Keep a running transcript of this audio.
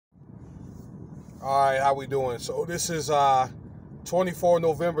All right, how we doing? So this is 24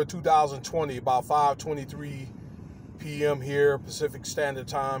 November 2020, about 5:23 p.m. here, Pacific Standard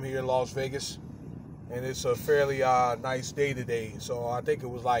Time here in Las Vegas, and it's a fairly nice day today. So I think it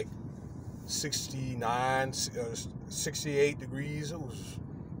was like 69, 68 degrees. It was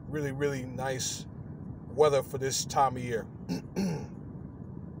really, really nice weather for this time of year.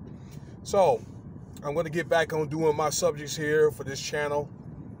 So I'm going to get back on doing my subjects here for this channel.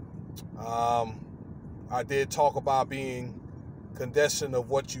 I did talk about being condescending of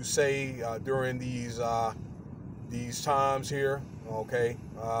what you say during these times here. Okay.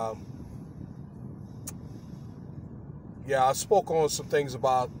 Yeah, I spoke on some things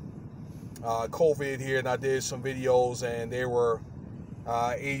about COVID here, and I did some videos, and they were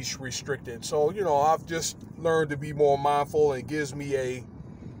age restricted. So I've just learned to be more mindful, and it gives me a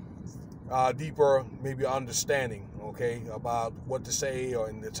deeper maybe understanding, okay, about what to say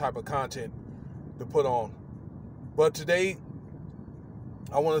and the type of content to put on. But today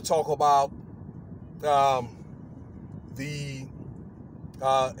I want to talk about the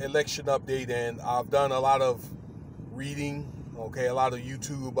election update, and I've done a lot of reading, okay, a lot of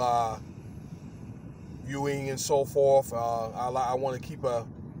YouTube viewing and so forth. I want to keep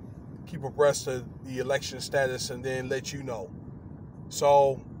abreast of the election status and then let you know.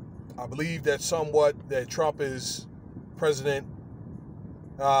 So I believe that somewhat that Trump is president.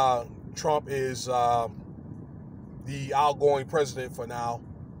 Trump is the outgoing president for now,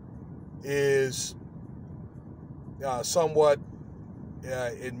 is somewhat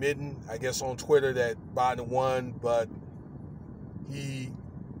admitting, I guess, on Twitter that Biden won, but he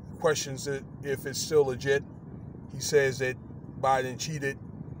questions it if it's still legit. He says that Biden cheated,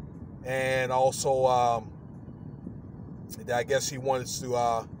 and also I guess he wanted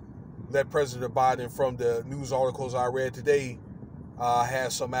to let President Biden, from the news articles I read today,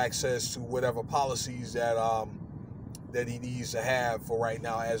 have some access to whatever policies that he needs to have for right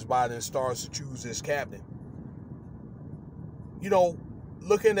now as Biden starts to choose his cabinet.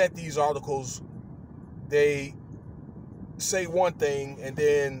 Looking at these articles, they say one thing, and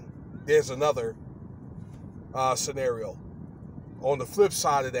then there's another scenario. On the flip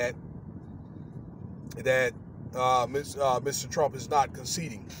side of that Mr. Trump is not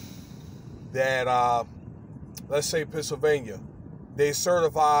conceding that, let's say Pennsylvania, they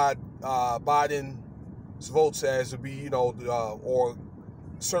certified Biden's votes as to be, or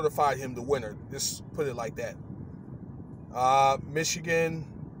certified him the winner. Just put it like that. Michigan,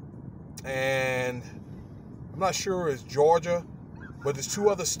 and I'm not sure it's Georgia, but there's two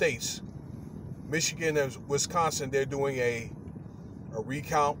other states, Michigan and Wisconsin. They're doing a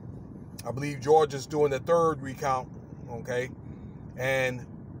recount. I believe Georgia's doing the third recount. Okay, and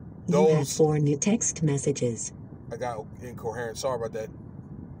those, you have 4 new text messages. I got incoherent. Sorry about that.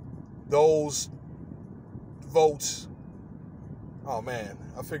 Those votes. Oh man,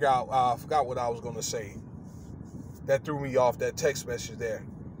 I forgot what I was going to say. That threw me off, that text message there.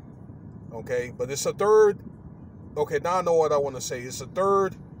 Okay, but it's a third. Okay, now I know what I want to say. It's a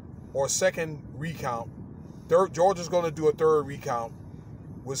third or second recount. Georgia's going to do a third recount.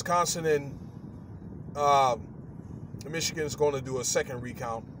 Wisconsin and Michigan is going to do a second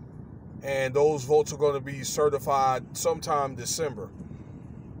recount. And those votes are going to be certified sometime December.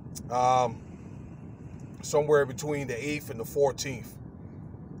 Somewhere between the 8th and the 14th.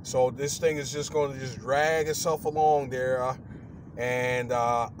 So this thing is just going to just drag itself along there. And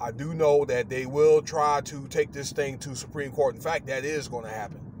I do know that they will try to take this thing to Supreme Court. In fact, that is going to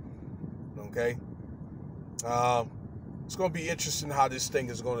happen. Okay? It's going to be interesting how this thing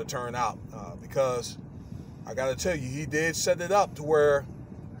is going to turn out. Because I got to tell you, he did set it up to where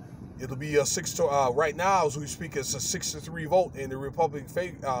it'll be a 6 to right now as we speak, it's a 6-3 vote in the Republican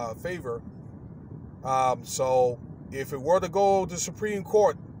favor. So if it were to go to Supreme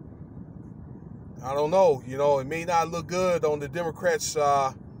Court, I don't know. It may not look good on the Democrats'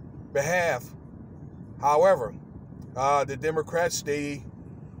 behalf. However, the Democrats, Biden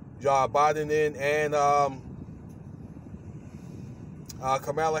and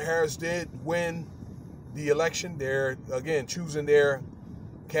Kamala Harris did win the election. They're again choosing their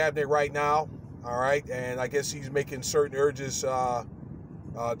cabinet right now. All right, and I guess he's making certain urges to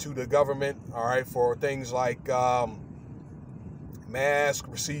the government. All right, for things like mask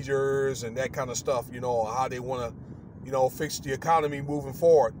procedures and that kind of stuff. How they want to, fix the economy moving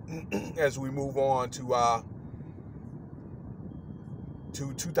forward as we move on to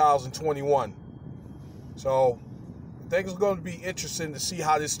 2021. So I think it's going to be interesting to see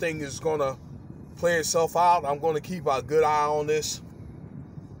how this thing is going to play itself out. I'm going to keep a good eye on this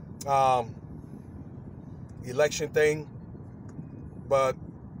election thing. But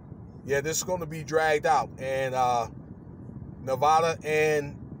yeah, this is going to be dragged out. And Nevada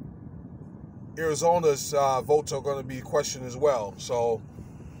and Arizona's votes are going to be questioned as well. So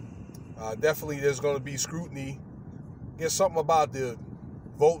definitely there's going to be scrutiny. Get something about the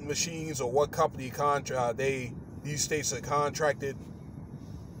voting machines or what company these states have contracted,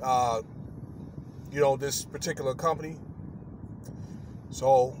 this particular company.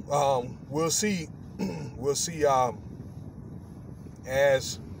 So we'll see. We'll see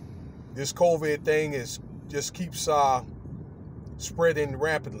as this COVID thing just keeps spreading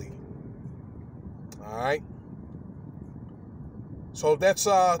rapidly. All right. So that's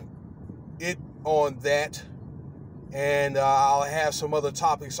it on that. And I'll have some other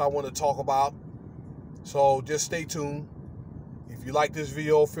topics I want to talk about. So just stay tuned. If you like this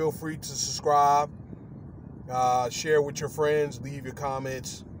video, feel free to subscribe, share with your friends, leave your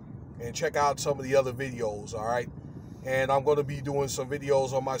comments, and check out some of the other videos, all right? And I'm going to be doing some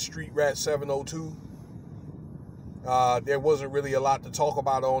videos on my Street Rat 702. There wasn't really a lot to talk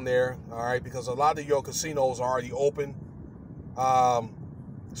about on there, all right, because a lot of your casinos are already open.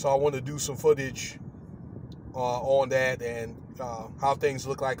 So I want to do some footage on that and how things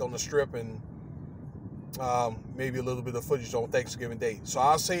look like on the Strip, and maybe a little bit of footage on Thanksgiving Day. So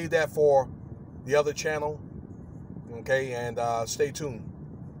I'll save that for the other channel, okay, and stay tuned.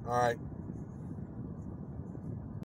 All right.